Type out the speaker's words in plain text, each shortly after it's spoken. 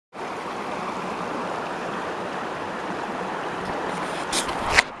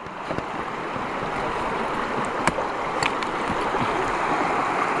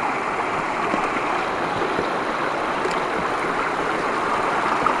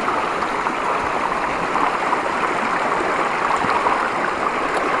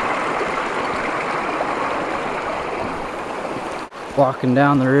walking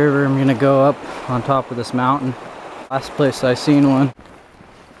down the river. I'm gonna go up on top of this mountain. Last place I seen one,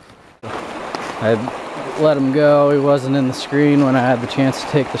 I let him go. He wasn't in the screen when I had the chance to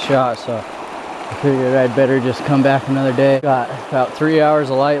take the shot, so I figured I'd better just come back another day. Got about 3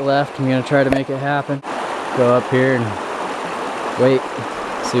 hours of light left. I'm gonna try to make it happen. Go up here and wait,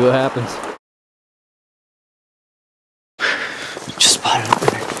 see what happens. Just spotted up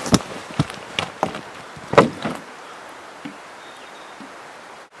there.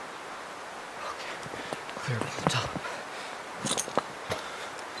 Clear up the top.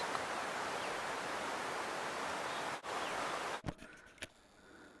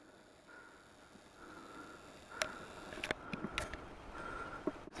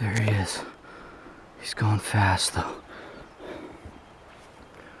 There he is. He's going fast though.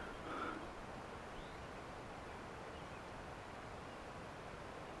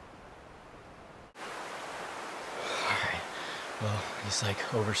 Alright, well, he's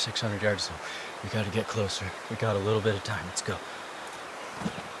like over 600 yards, so we gotta get closer. We got a little bit of time. Let's go.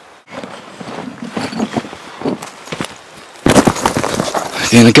 I'm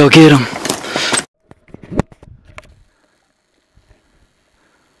gonna go get him.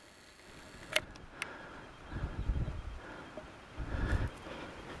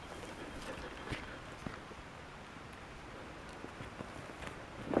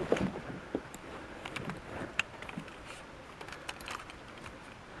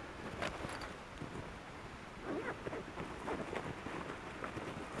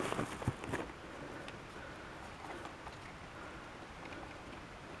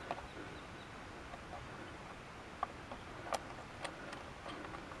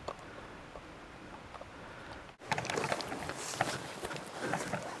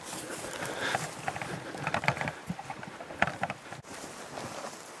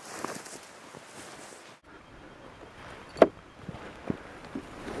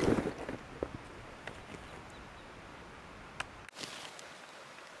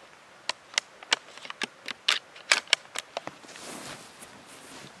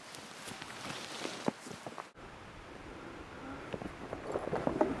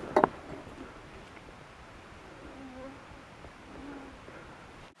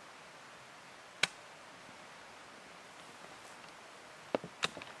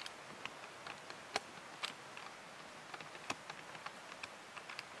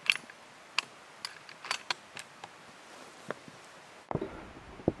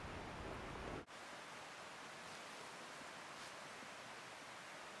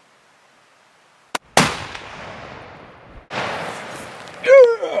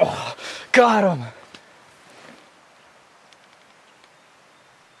 Got him!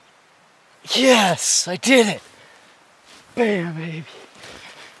 Yes, I did it! Bam, baby!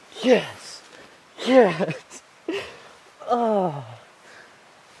 Yes! Yes! Oh,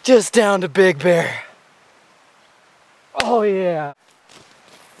 just down to Big Bear. Oh yeah!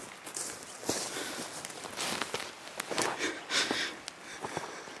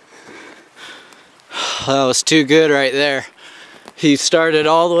 That was too good right there. He started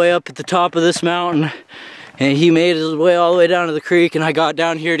all the way up at the top of this mountain and he made his way all the way down to the creek, and I got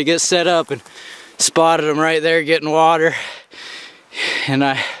down here to get set up and spotted him right there getting water, and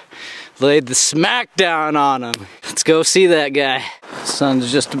I laid the smack down on him. Let's go see that guy. The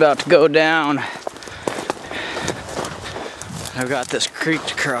sun's just about to go down. I've got this creek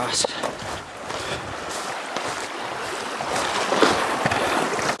to cross.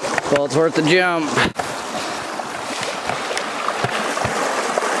 Well, it's worth the jump.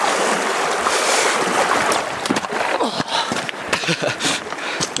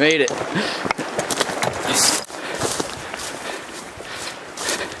 Made it.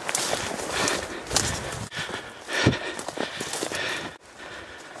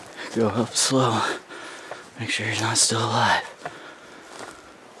 Go up slow. Make sure he's not still alive.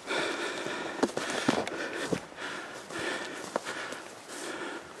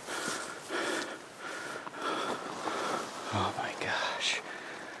 Oh my gosh.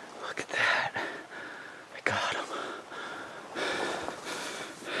 Look at that. I got him.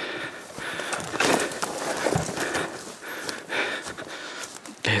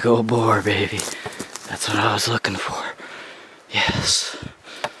 Big old boar, baby. That's what I was looking for. Yes.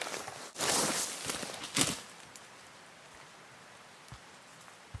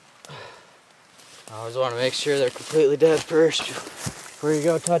 I always want to make sure they're completely dead first before you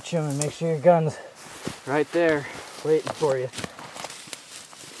go touch them, and make sure your gun's right there waiting for you.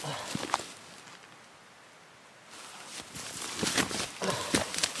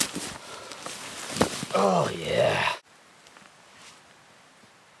 Oh yeah.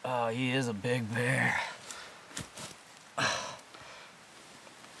 Oh, he is a big bear.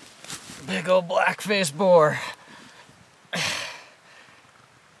 Big old black-faced boar.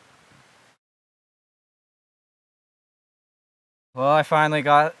 Well, I finally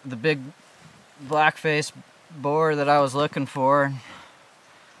got the big black-faced boar that I was looking for.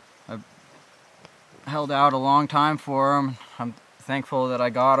 I held out a long time for him. I'm thankful that I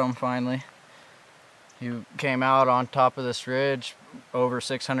got him finally. He came out on top of this ridge over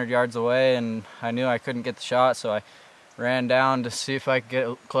 600 yards away, and I knew I couldn't get the shot, so I ran down to see if I could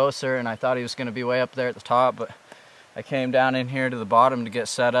get closer, and I thought he was going to be way up there at the top, but I came down in here to the bottom to get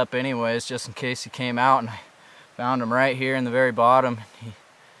set up anyways, just in case he came out, and I found him right here in the very bottom.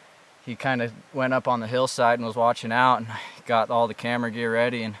 He kind of went up on the hillside and was watching out, and I got all the camera gear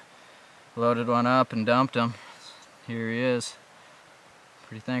ready and loaded one up and dumped him. Here he is.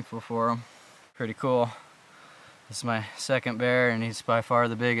 Pretty thankful for him. Pretty cool. This is my second bear, and he's by far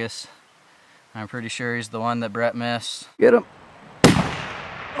the biggest. I'm pretty sure he's the one that Brett missed. Get him!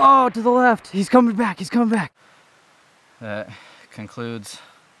 Oh, to the left! He's coming back, he's coming back! That concludes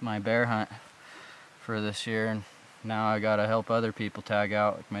my bear hunt for this year, and now I gotta help other people tag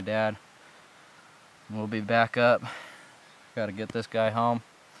out, like my dad. We'll be back up. Gotta get this guy home.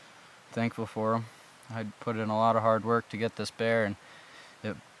 Thankful for him. I put in a lot of hard work to get this bear, and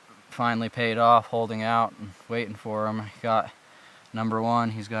it finally paid off, holding out and waiting for him. I got number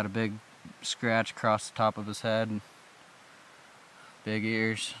one. He's got a big scratch across the top of his head and big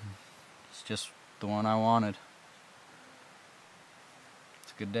ears. It's just the one I wanted.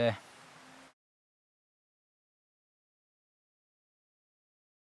 It's a good day.